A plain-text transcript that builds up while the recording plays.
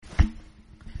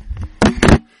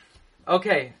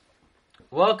Okay,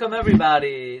 welcome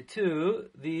everybody to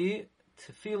the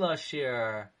Tefillah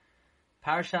Shir,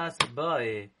 Parshas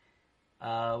Boi. We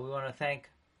want to thank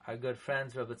our good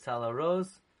friends Rabbi Tzala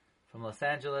Rose from Los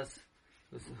Angeles,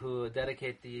 who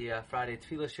dedicate the Friday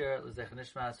Tefillah Shir, L'Zech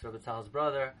Nishmas, Rabbi Tzala's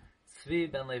brother, Tzvi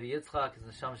Ben Levi Yitzchak,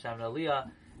 his Neshama Shem Aliyah,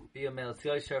 Bia Melitz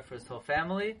Yosher for his whole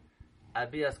family,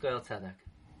 Abiyas Goyal Tzedek.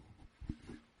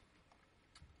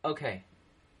 Okay.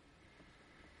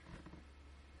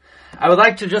 I would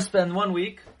like to just spend 1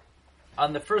 week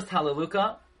on the first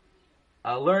Hallelujah,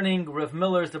 learning Rav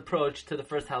Miller's approach to the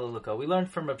first Hallelujah. We learned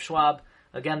from Rav Schwab,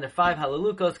 again, the 5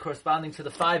 Hallelujahs corresponding to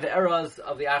the 5 eras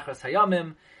of the Achras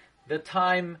Hayamim, the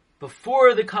time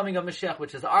before the coming of Mashiach,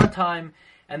 which is our time,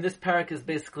 and this parak is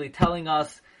basically telling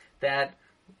us that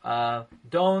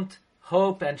don't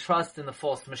hope and trust in the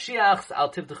false Mashiachs, Al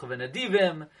Tivtechu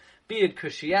V'Nadivim, be it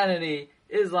Christianity,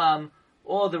 Islam,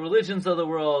 all the religions of the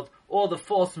world, all the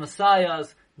false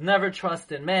messiahs, never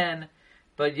trust in man,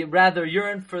 but you rather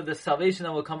yearn for the salvation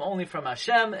that will come only from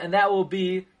Hashem, and that will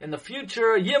be in the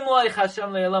future, Yimloich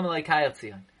Hashem Le'elam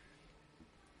Le'kayatzion.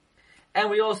 And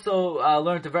we also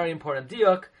learned a very important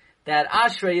diuk, that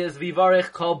Ashrei is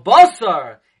Vivarech Kol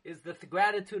Basar, is the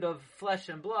gratitude of flesh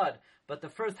and blood, but the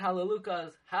first Hallelujah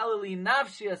is Halleli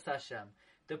Nafshi Es Hashem,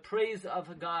 the praise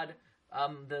of God,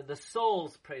 the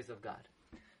soul's praise of God.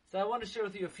 So I want to share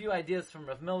with you a few ideas from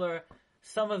Rav Miller.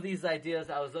 Some of these ideas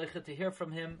I was zocheh to hear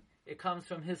from him. It comes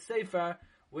from his sefer,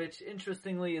 which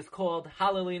interestingly is called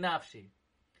Halleli Nafshi.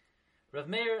 Rav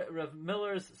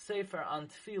Miller's sefer on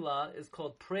Tefillah is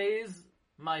called Praise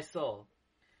My Soul.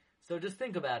 So just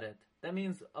think about it. That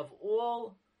means of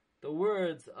all the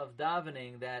words of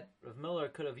davening that Rav Miller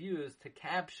could have used to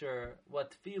capture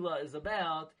what Tefillah is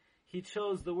about, he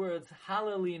chose the words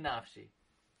Halleli Nafshi.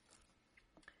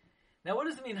 Now, what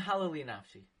does it mean, Halleli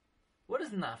Nafshi? What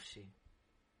is Nafshi?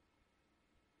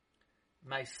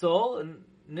 My soul, and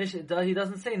he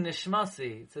doesn't say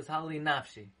Nishmasi, it says Halleli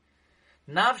Nafshi.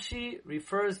 Nafshi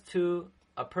refers to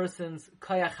a person's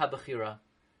Kayach HaBechira,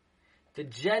 the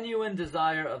genuine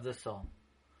desire of the soul.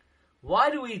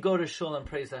 Why do we go to Shul and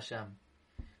praise Hashem?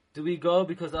 Do we go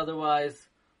because otherwise,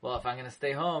 well, if I'm going to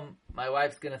stay home, my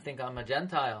wife's going to think I'm a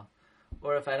Gentile.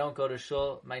 Or if I don't go to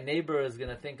Shul, my neighbor is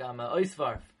going to think I'm a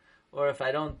Oisvarf. Or if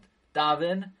I don't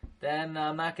daven, then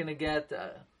I'm not going to get...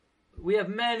 we have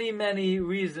many, many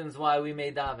reasons why we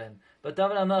may daven. But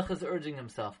David HaMelech is urging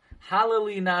himself,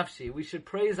 Halleli Nafshi. We should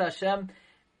praise Hashem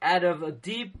out of a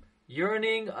deep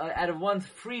yearning, out of one's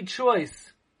free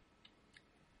choice.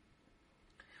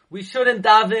 We shouldn't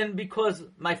daven because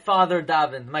my father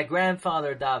davened, my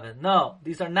grandfather davened. No,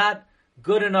 these are not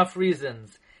good enough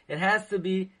reasons. It has to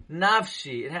be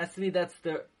Nafshi. It has to be, that's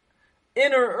the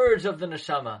inner urge of the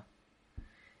neshama.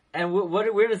 And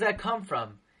where does that come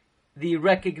from? The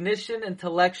recognition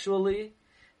intellectually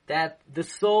that the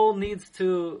soul needs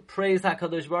to praise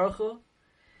HaKadosh Baruch Hu,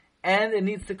 and it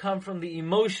needs to come from the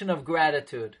emotion of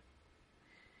gratitude.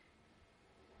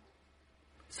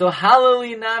 So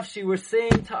Halleli Nafshi, we're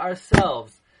saying to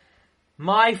ourselves,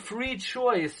 my free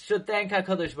choice should thank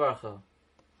HaKadosh Baruch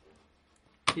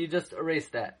Hu. You just erase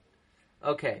that.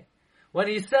 Okay. When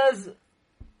he says,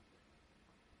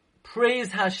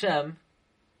 praise Hashem,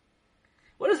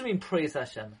 what does it mean, praise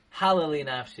Hashem? Halleli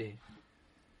Nafshi.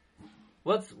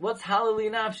 What's Halleli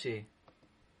Nafshi?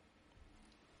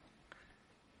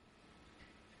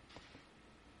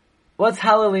 What's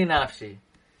Halleli Nafshi?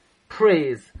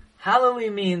 Praise.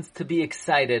 Halleli means to be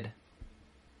excited.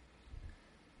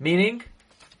 Meaning,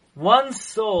 one's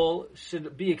soul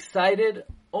should be excited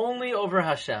only over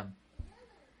Hashem.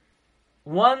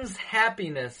 One's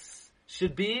happiness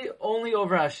should be only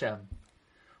over Hashem.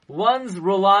 One's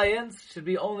reliance should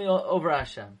be only over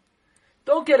Hashem.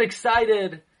 Don't get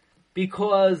excited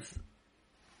because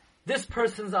this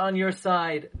person's on your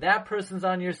side, that person's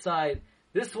on your side,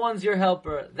 this one's your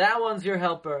helper, that one's your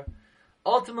helper.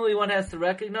 Ultimately, one has to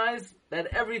recognize that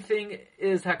everything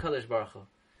is HaKadosh Baruch Hu.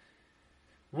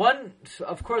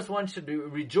 Of course, one should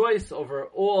rejoice over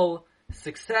all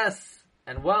success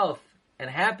and wealth and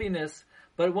happiness,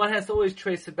 but one has to always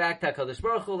trace it back to HaKadosh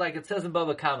Baruch Hu, like it says in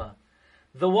Bava Kama.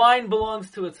 The wine belongs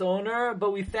to its owner,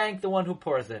 but we thank the one who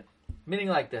pours it. Meaning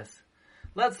like this.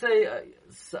 Let's say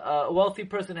a wealthy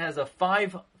person has a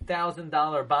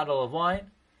 $5,000 bottle of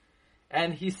wine,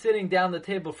 and he's sitting down the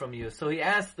table from you. So he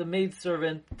asks the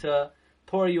maidservant to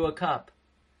pour you a cup.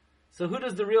 So who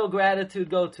does the real gratitude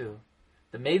go to?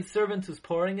 The maidservant who's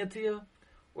pouring it to you?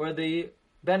 Or the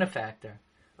benefactor?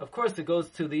 Of course it goes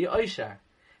to the oishar.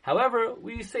 However,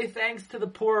 we say thanks to the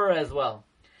poorer as well.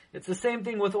 It's the same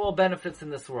thing with all benefits in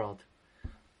this world.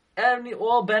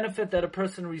 All benefit that a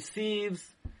person receives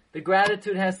The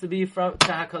gratitude has to be from to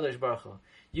HaKadosh Baruch Hu.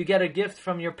 You get a gift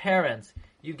from your parents.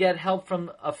 You get help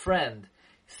from a friend.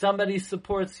 Somebody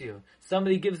supports you.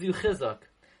 Somebody gives you chizuk.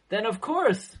 Then of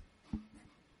course,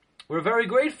 we're very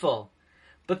grateful.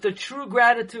 But the true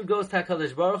gratitude goes to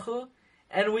HaKadosh Baruch Hu,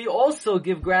 and we also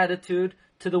give gratitude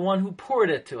to the one who poured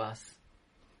it to us.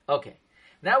 Okay.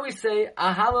 Now we say,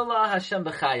 Ahalala Hashem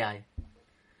b'chayai.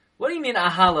 What do you mean,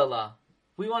 Ahalala?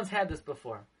 We once had this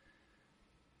before.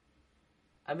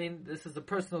 I mean, this is a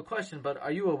personal question, but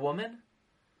are you a woman?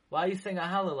 Why are you saying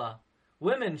Ahalala?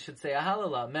 Women should say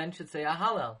Ahalala. Men should say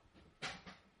Ahalal.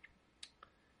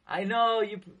 I know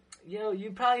you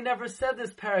probably never said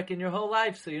this parak in your whole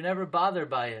life, so you're never bothered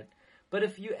by it. But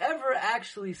if you ever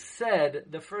actually said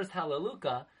the first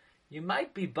Hallelujah, you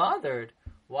might be bothered.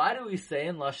 Why do we say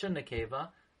in Lashon Nekeva,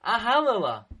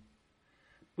 Ahalala?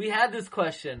 We had this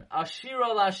question,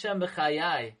 Ashira Lashem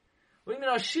b'chayai. What do you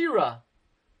mean Ashira?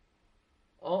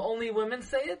 Only women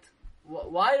say it?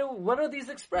 What are these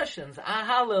expressions?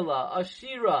 Ahalala,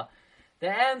 Ashira. The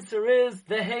answer is,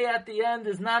 the hey at the end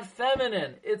is not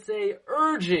feminine. It's a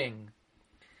urging.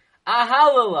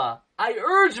 Ahalala, I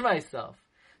urge myself.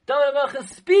 David HaMelech is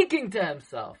speaking to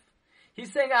himself.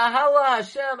 He's saying, Ahalala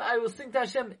Hashem, I will sing to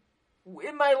Hashem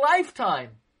in my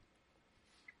lifetime.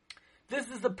 This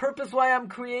is the purpose why I'm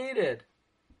created.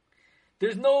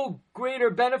 There's no greater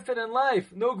benefit in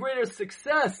life, no greater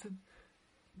success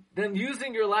than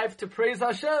using your life to praise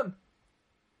Hashem.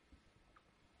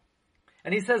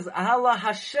 And he says, Ahala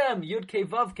Hashem, Yud Kei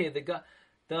Vav Kei,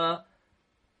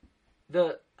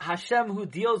 the Hashem who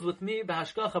deals with me,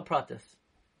 B'hashgacha Pratis.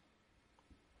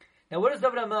 Now what does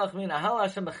David HaMelech mean? Ahala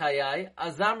Hashem b'chayai,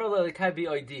 azamra le'lekai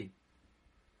bi'oidi.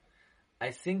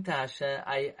 I sing to Hashem,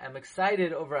 I am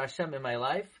excited over Hashem in my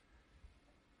life.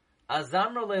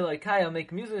 Azamra le'lekai, I'll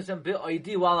make music to Hashem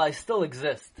bi'oidi while I still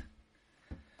exist.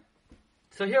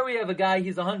 So here we have a guy,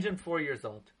 he's 104 years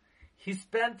old. He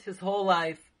spent his whole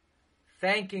life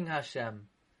thanking Hashem,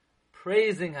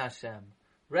 praising Hashem,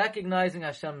 recognizing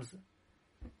Hashem's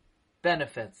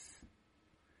benefits.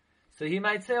 So he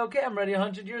might say, okay, I'm already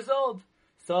 100 years old.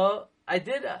 So I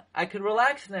could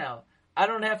relax now. I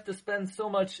don't have to spend so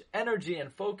much energy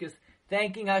and focus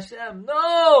thanking Hashem.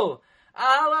 No!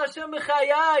 Ahal Hashem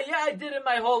b'chayai. Yeah, I did it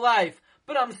my whole life.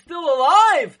 But I'm still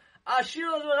alive. If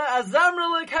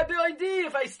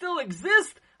I still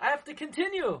exist, I have to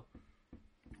continue.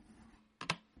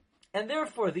 And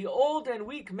therefore, the old and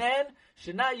weak man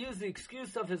should not use the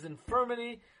excuse of his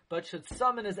infirmity, but should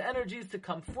summon his energies to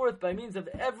come forth by means of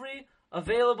every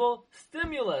available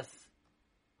stimulus.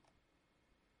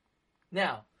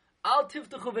 Now, Al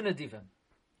Tiftachu v'Nadivim.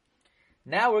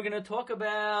 Now we're going to talk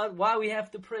about why we have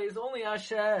to praise only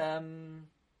Hashem.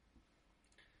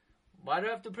 Why do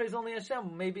I have to praise only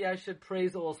Hashem? Maybe I should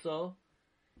praise also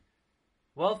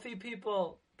wealthy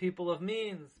people, people of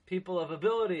means, people of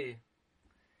ability.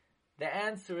 The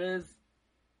answer is,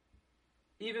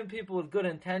 even people with good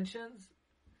intentions,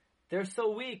 they're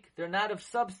so weak, they're not of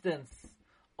substance.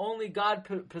 Only God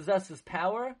possesses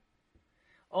power.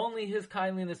 Only His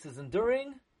kindliness is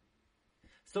enduring.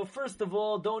 So first of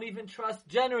all, don't even trust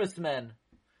generous men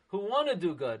who want to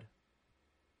do good.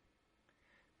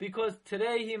 Because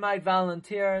today he might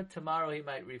volunteer, tomorrow he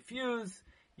might refuse,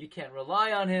 you can't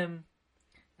rely on him.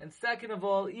 And second of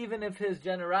all, even if his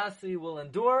generosity will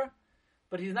endure,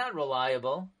 but he's not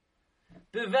reliable.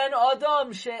 Biven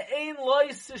Adam she'ein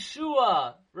lois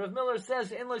Yeshua. Rav Miller says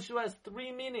she'ein lois Yeshua has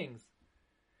three meanings.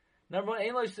 Number one,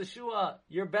 ein lois Yeshua,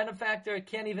 your benefactor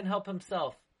can't even help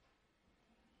himself.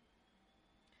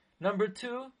 Number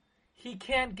two, he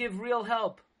can't give real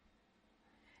help.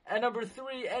 And number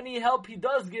three, any help he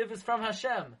does give is from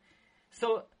Hashem.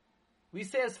 So we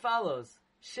say as follows: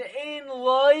 she'ein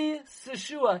lois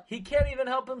Yeshua, he can't even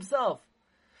help himself.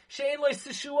 She'ein lois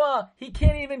Yeshua, he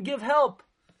can't even give help.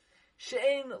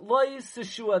 She'ein lois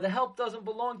Yeshua, the help doesn't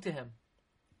belong to him.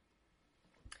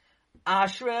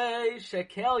 Ashrei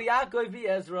shekel Yaakov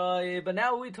v'Ezroi. But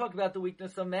now we talk about the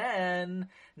weakness of man.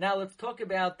 Now let's talk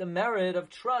about the merit of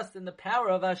trust in the power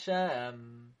of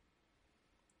Hashem.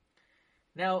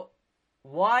 Now,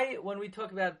 why, when we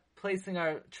talk about placing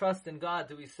our trust in God,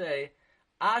 do we say,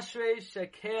 Ashrei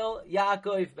shekel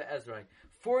Yaakov v'Ezroi?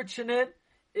 Fortunate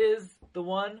is the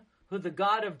one who the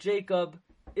God of Jacob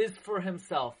is for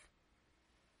himself.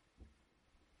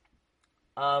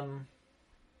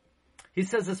 He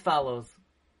says as follows.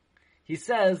 He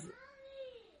says,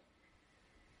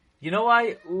 you know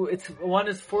why one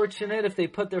is fortunate if they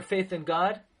put their faith in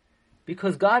God?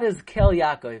 Because God is Kel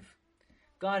Yaakov.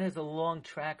 God has a long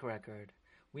track record.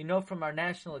 We know from our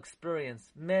national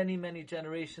experience, many, many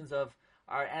generations of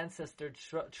our ancestors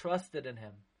trusted in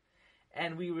Him.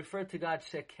 and we refer to God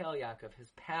Shekel Yaakov,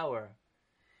 his power.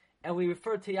 And we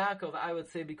refer to Yaakov, I would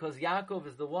say, because Yaakov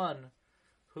is the one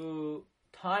who,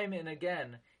 time and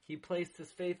again, he placed his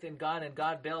faith in God, and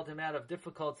God bailed him out of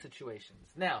difficult situations.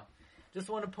 Now, just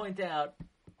want to point out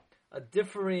a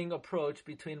differing approach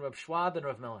between Reb Schwab and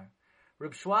Rav Miller.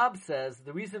 Reb Schwab says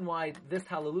the reason why this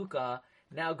Hallelujah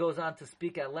now goes on to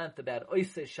speak at length about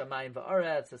Oise Shamayim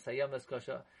Va'aretz, Esayom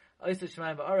Eskosha, Oise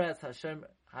Shamayim Va'aretz, Hashem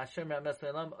Rames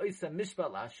Ve'elam, Oise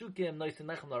Mishpat La'ashukim, Noise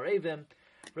Nechem La'revim.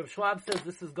 Reb Schwab says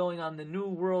this is going on the new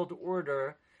world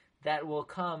order that will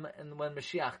come and when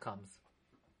Mashiach comes.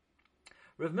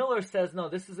 Rav Miller says no,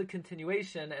 this is a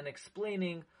continuation and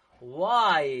explaining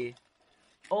why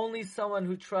only someone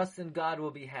who trusts in God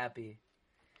will be happy.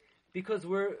 Because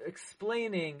we're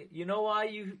explaining, you know why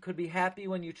you could be happy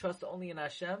when you trust only in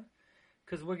Hashem?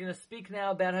 Because we're going to speak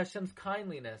now about Hashem's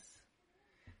kindliness.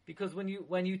 Because when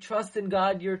you trust in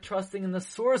God, you're trusting in the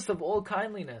source of all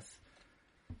kindliness.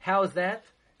 How is that?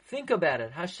 Think about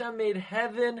it. Hashem made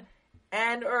heaven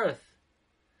and earth.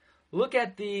 Look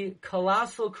at the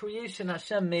colossal creation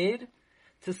Hashem made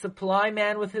to supply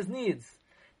man with his needs.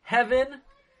 Heaven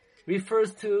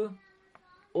refers to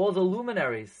all the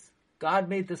luminaries. God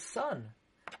made the sun.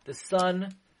 The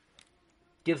sun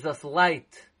gives us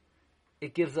light.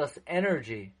 It gives us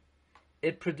energy.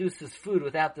 It produces food.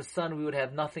 Without the sun, we would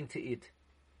have nothing to eat.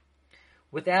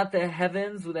 Without the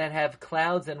heavens that have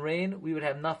clouds and rain, we would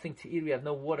have nothing to eat. We have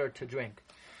no water to drink.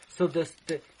 So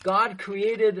God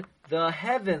created the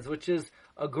heavens, which is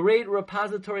a great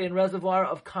repository and reservoir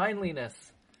of kindliness.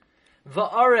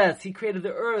 Va'aretz, He created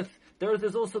the earth. The earth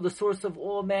is also the source of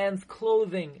all man's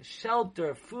clothing,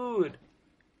 shelter, food.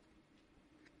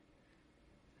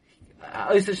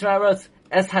 Es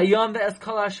hayom ve'es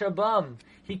kol asher bam.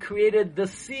 He created the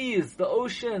seas, the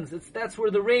oceans. That's where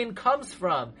the rain comes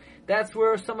from. That's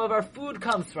where some of our food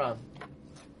comes from.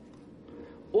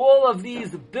 All of these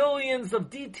billions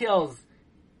of details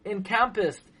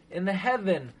encompassed in the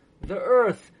heaven, the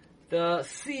earth, the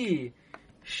sea,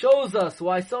 shows us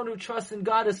why someone who trusts in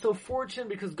God is so fortunate,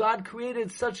 because God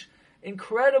created such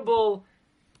incredible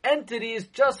entities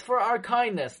just for our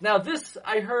kindness. Now this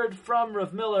I heard from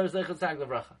Rav Miller, Zechat Tzaddik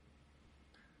Livracha.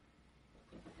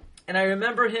 And I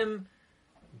remember him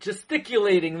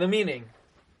gesticulating the meaning.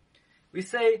 We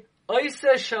say, Oise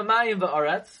Shamayim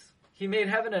Va'aretz, He made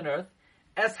heaven and earth,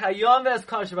 Es Hayom Ve'es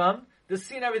Kashvam, the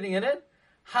sea and everything in it,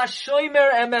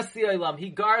 Hashomer Emes Li'olam, He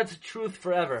guards truth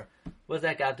forever. What does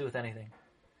that got to do with anything?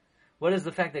 What does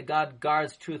the fact that God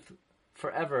guards truth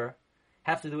forever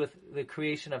have to do with the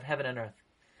creation of heaven and earth?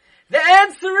 The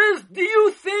answer is, do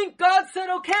you think God said,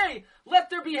 okay, let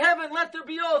there be heaven, let there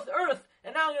be earth,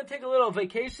 and now I'm going to take a little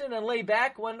vacation and lay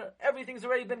back when everything's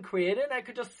already been created and I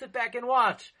could just sit back and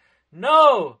watch?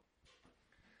 No!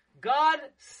 God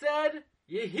said,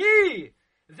 Yehi,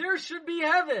 there should be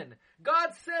heaven.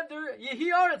 God said,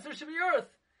 Yehi Aretz, there should be earth.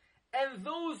 And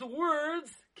those words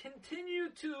continue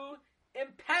to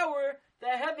empower the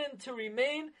heaven to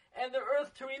remain and the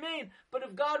earth to remain. But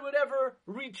if God would ever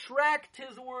retract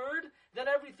His word, then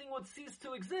everything would cease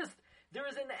to exist. There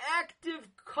is an active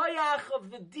koyach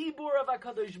of the dibur of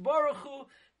HaKadosh Baruch Hu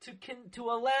to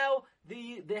allow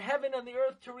the heaven and the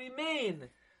earth to remain.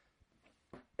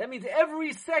 That means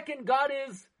every second God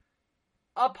is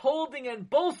upholding and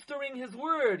bolstering His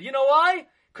word. You know why?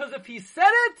 Because if He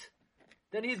said it,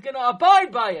 then He's going to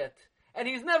abide by it. And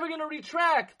He's never going to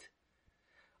retract.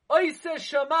 Oise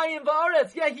Shamayim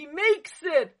Va'aretz. Yeah, He makes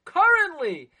it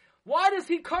currently. Why does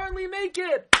He currently make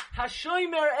it?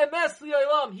 Hashomer Emes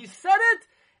Li'olam. He said it,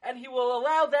 and He will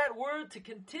allow that word to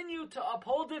continue to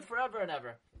uphold it forever and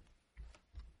ever.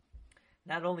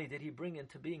 Not only did He bring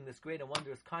into being this great and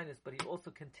wondrous kindness, but He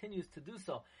also continues to do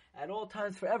so at all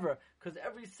times forever, because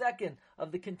every second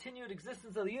of the continued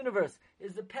existence of the universe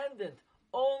is dependent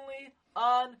only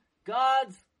on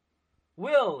God's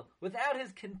will. Without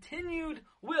His continued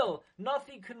will,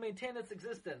 nothing could maintain its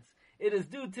existence. It is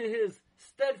due to His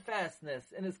steadfastness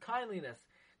and His kindliness.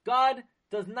 God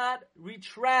does not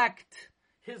retract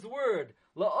His word.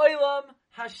 La'olam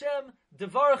Hashem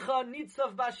devarcha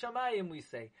nitzav b'shamayim, we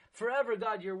say. Forever,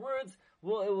 God, your words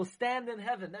will stand in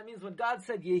heaven. That means when God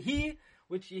said Yehi,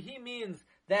 which Yehi means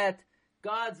that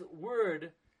God's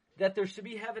word, that there should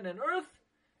be heaven and earth,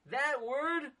 that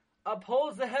word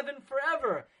upholds the heaven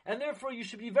forever. And therefore you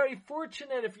should be very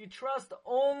fortunate if you trust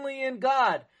only in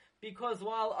God. Because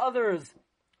while others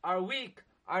are weak,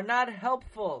 are not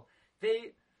helpful,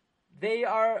 they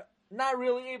are not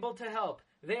really able to help.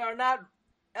 They are not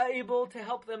able to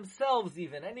help themselves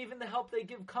even. And even the help they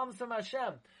give comes from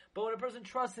Hashem. But when a person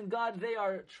trusts in God, they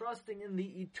are trusting in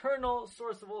the eternal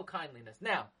source of all kindliness.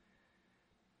 Now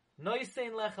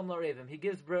Noisein lechem l'revim. He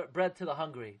gives bread to the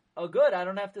hungry. Oh, good. I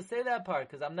don't have to say that part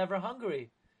because I'm never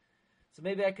hungry. So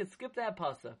maybe I could skip that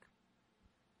pasuk.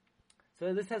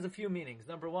 So this has a few meanings.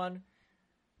 Number one,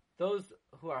 those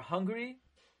who are hungry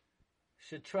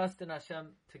should trust in Hashem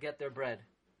to get their bread.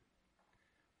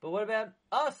 But what about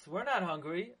us? We're not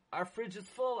hungry. Our fridge is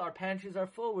full. Our pantries are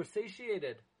full. We're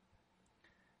satiated.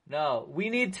 No, we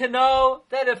need to know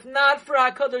that if not for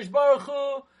HaKadosh Baruch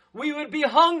Hu, we would be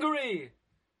hungry.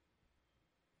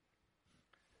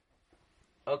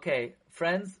 Okay,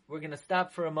 friends, we're going to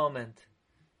stop for a moment.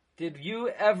 Did you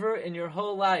ever in your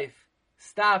whole life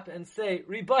stop and say,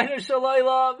 Ribono Shel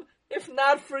Olam, if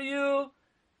not for you,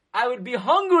 I would be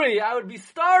hungry, I would be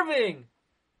starving?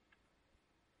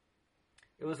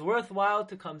 It was worthwhile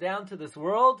to come down to this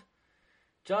world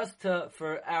just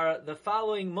for the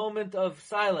following moment of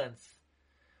silence.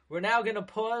 We're now going to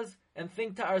pause and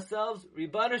think to ourselves,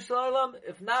 Ribono Shel Olam,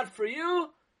 if not for you,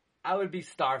 I would be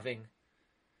starving.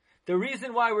 The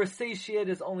reason why we're satiated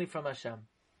is only from Hashem.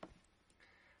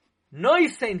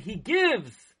 Noisein, He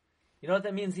gives. You know what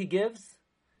that means, He gives?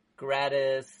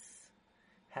 Gratis.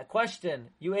 Question,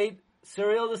 you ate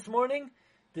cereal this morning?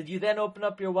 Did you then open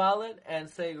up your wallet and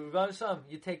say, Ribono Shel Olam,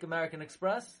 you take American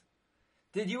Express?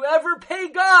 Did you ever pay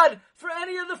God for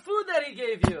any of the food that He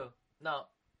gave you? No.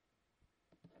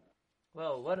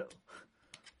 Well, what a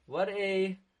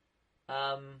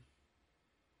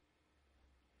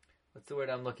what's the word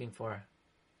I'm looking for?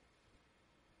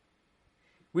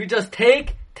 We just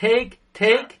take. What a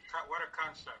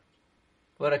concept.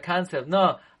 What a concept.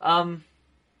 No,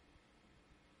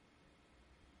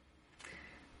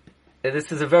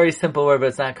 this is a very simple word, but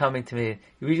it's not coming to me.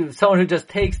 Someone who just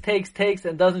takes,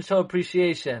 and doesn't show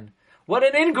appreciation. What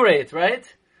an ingrate, right?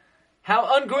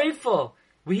 How ungrateful.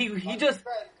 He just...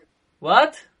 Gratitude.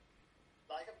 What?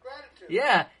 Lack of gratitude.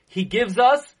 Yeah, He gives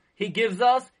us,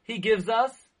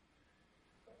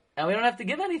 and we don't have to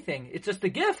give anything. It's just a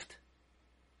gift.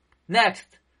 Next.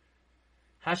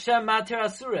 Hashem Matir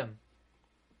Asurim.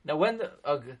 Now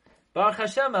Baruch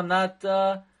Hashem, I'm not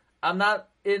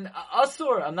in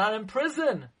Asur, I'm not in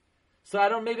prison.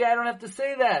 So maybe I don't have to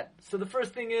say that. So the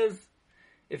first thing is,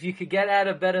 if you could get out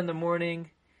of bed in the morning,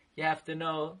 you have to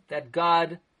know that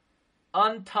God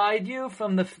untied you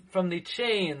from the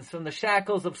chains, from the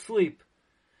shackles of sleep.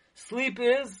 Sleep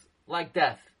is like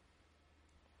death.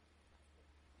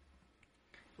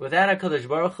 Without HaKadosh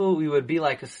Baruch Hu, we would be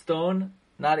like a stone,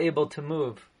 not able to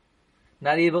move,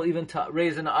 not able even to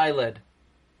raise an eyelid.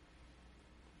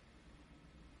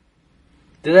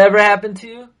 Did that ever happen to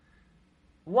you?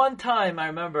 One time, I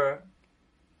remember,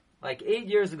 like 8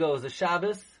 years ago, it was a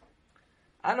Shabbos.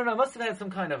 I don't know, I must have had some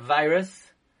kind of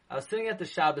virus. I was sitting at the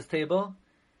Shabbos table.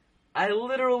 I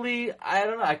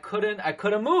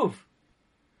couldn't move.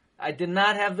 I did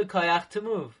not have the koyach to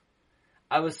move.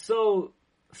 I was so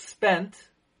spent.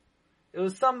 It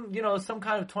was some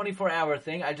kind of 24-hour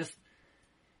thing.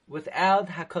 Without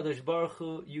HaKadosh Baruch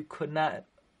Hu, you could not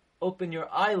open your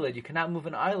eyelid. You cannot move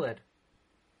an eyelid.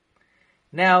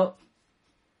 Now,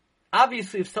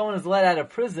 obviously, if someone is let out of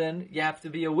prison, you have to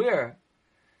be aware.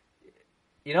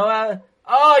 I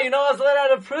was let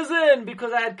out of prison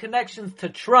because I had connections to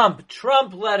Trump.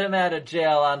 Trump let him out of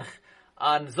jail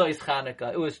on Zois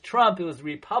Chanukah. It was Trump. It was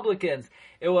Republicans.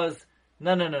 It was...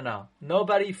 No.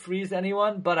 Nobody frees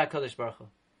anyone but HaKadosh Baruch Hu.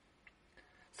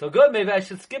 So good, maybe I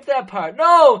should skip that part.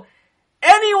 No!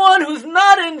 Anyone who's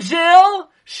not in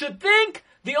jail should think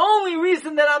the only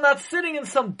reason that I'm not sitting in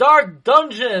some dark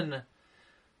dungeon,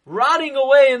 rotting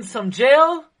away in some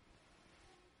jail,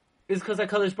 is because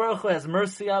HaKadosh Baruch Hu has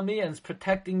mercy on me and is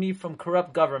protecting me from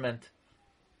corrupt government.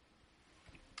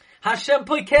 Hashem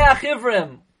poikeach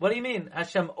ivrim. What do you mean?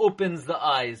 Hashem opens the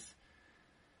eyes.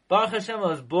 Baruch Hashem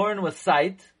was born with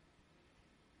sight.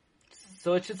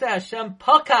 So it should say Hashem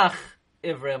pakach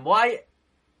ivrim. Why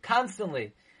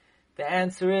constantly? The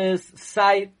answer is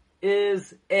sight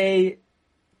is a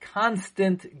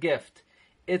constant gift.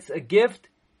 It's a gift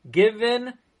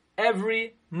given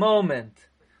every moment.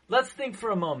 Let's think for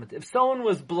a moment. If someone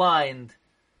was blind,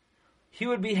 he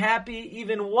would be happy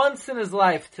even once in his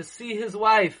life to see his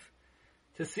wife,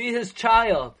 to see his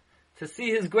child, to see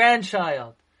his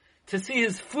grandchild, to see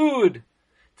his food,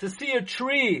 to see a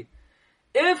tree.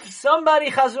 If somebody,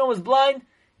 Chazron, was blind,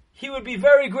 he would be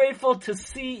very grateful to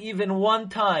see even one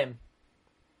time.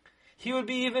 He would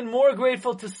be even more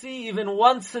grateful to see even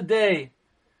once a day.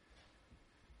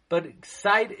 But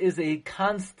sight is a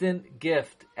constant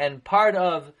gift. And part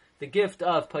of the gift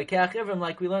of Poikeach Ivrim,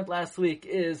 like we learned last week,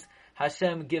 is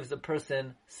Hashem gives a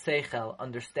person seichel,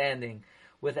 understanding,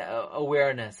 with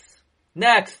awareness.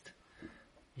 Next,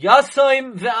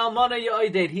 Yasoim ve'almana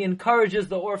ya'oided. He encourages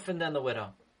the orphan and the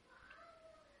widow.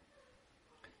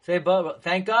 Say, but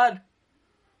thank God,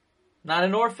 not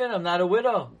an orphan, I'm not a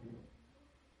widow.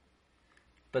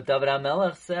 But David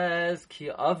HaMelech says, Ki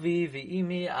avi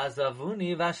v'imi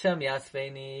azavuni v'Hashem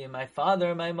yasveini. My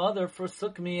father, my mother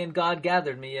forsook me and God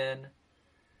gathered me in.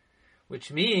 Which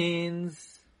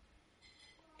means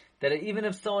that even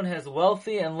if someone has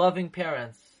wealthy and loving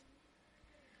parents,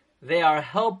 they are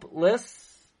helpless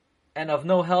and of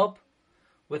no help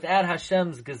without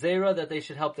Hashem's gezerah that they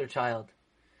should help their child.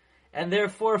 And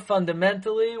therefore,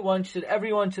 fundamentally,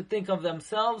 everyone should think of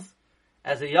themselves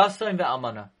as a yasoim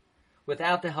ve'almana,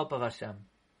 without the help of Hashem.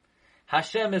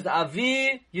 Hashem is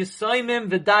avi yisoimim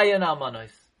v'dayan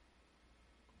almanos.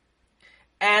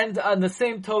 And on the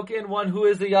same token, one who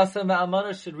is a yasoim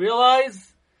ve'almana should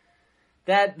realize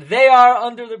that they are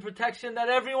under the protection that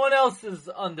everyone else is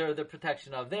under the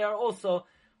protection of. They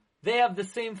have the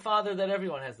same father that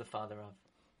everyone has the father of.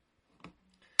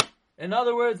 In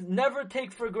other words, never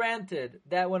take for granted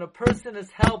that when a person is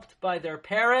helped by their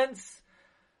parents,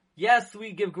 yes,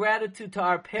 we give gratitude to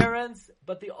our parents,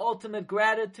 but the ultimate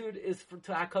gratitude is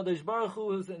to HaKadosh Baruch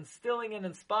Hu, who's instilling and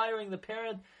inspiring the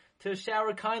parent to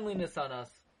shower kindliness on us.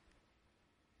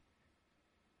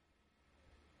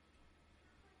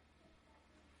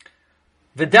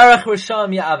 V'derech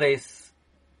risham ya'aves.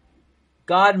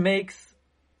 God makes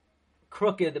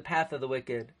crooked the path of the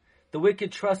wicked. The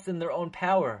wicked trust in their own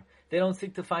power. They don't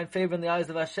seek to find favor in the eyes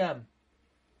of Hashem.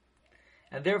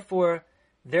 And therefore,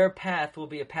 their path will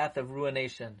be a path of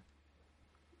ruination.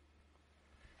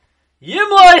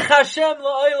 Yimloich Hashem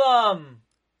la'olam.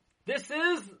 This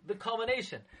is the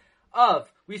culmination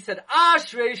of, we said,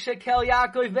 Ashrei Shekel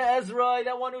Yaakov ve'Ezroi,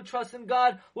 that one who trusts in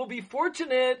God will be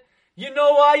fortunate. You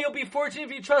know why you'll be fortunate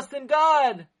if you trust in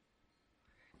God?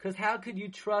 Because how could you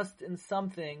trust in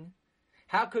something?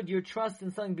 How could your trust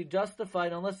in something be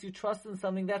justified unless you trust in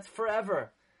something that's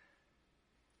forever?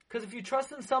 Because if you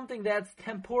trust in something that's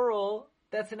temporal,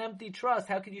 that's an empty trust.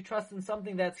 How could you trust in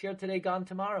something that's here today, gone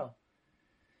tomorrow?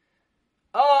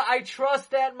 Oh, I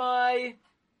trust that my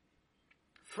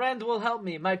friend will help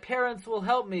me, my parents will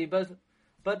help me,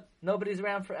 but nobody's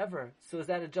around forever. So is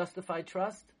that a justified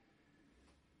trust?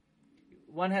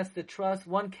 One has to trust,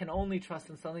 one can only trust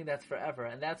in something that's forever.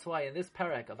 And that's why in this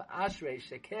parak of Ashrei,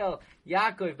 Shekel,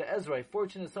 Yaakov, Be'ezroi,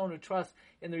 fortunate is someone who trusts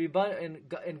in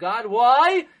God.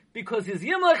 Why? Because he's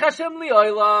Yimlech Hashem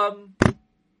li'olam.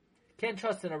 Can't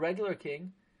trust in a regular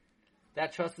king.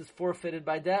 That trust is forfeited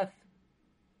by death.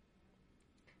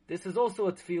 This is also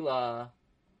a tefillah,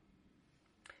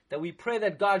 that we pray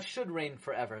that God should reign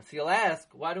forever. So you'll ask,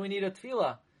 why do we need a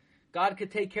tefillah? God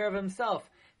could take care of himself.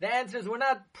 The answer is, we're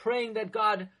not praying that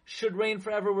God should reign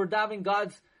forever. We're davening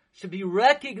God should be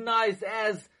recognized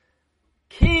as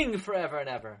king forever and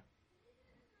ever.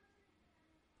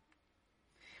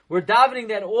 We're davening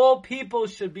that all people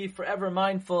should be forever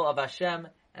mindful of Hashem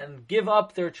and give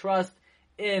up their trust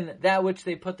in that which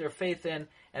they put their faith in,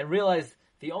 and realize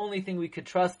the only thing we could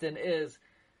trust in is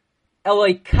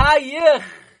Eloikayich.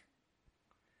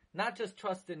 Not just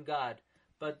trust in God,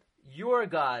 but your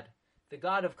God, the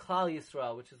God of Klal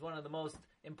Yisrael, which is one of the most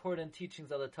important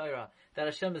teachings of the Torah, that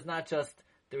Hashem is not just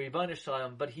the Ribono Shel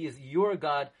Olam, but He is your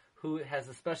God who has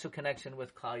a special connection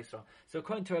with Klal Yisrael. So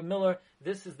according to Rav Miller,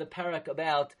 this is the parak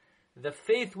about the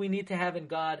faith we need to have in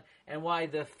God, and why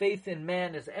the faith in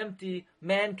man is empty.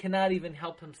 Man cannot even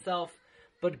help himself,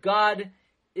 but God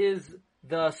is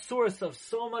the source of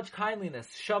so much kindliness.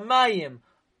 Shamayim,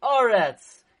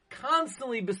 Aretz,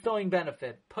 constantly bestowing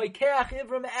benefit. Poikeach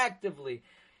Ivrim,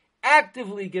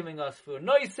 actively giving us food.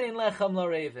 Noisein lechem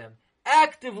larevim,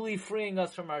 actively freeing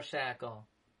us from our shackle.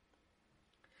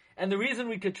 And the reason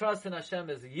we could trust in Hashem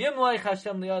is Yimloich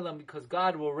Hashem li'olam, because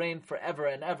God will reign forever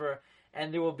and ever,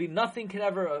 and there will be nothing can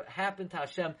ever happen to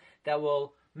Hashem that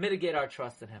will mitigate our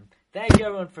trust in Him. Thank you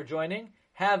everyone for joining.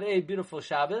 Have a beautiful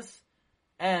Shabbos,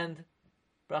 and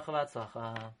bracha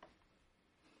v'atzlacha.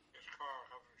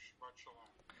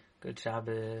 Good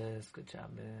Shabbos. Good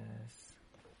Shabbos.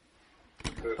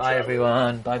 Bye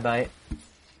everyone. Bye.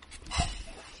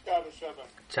 Shabbos.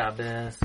 Shabbos.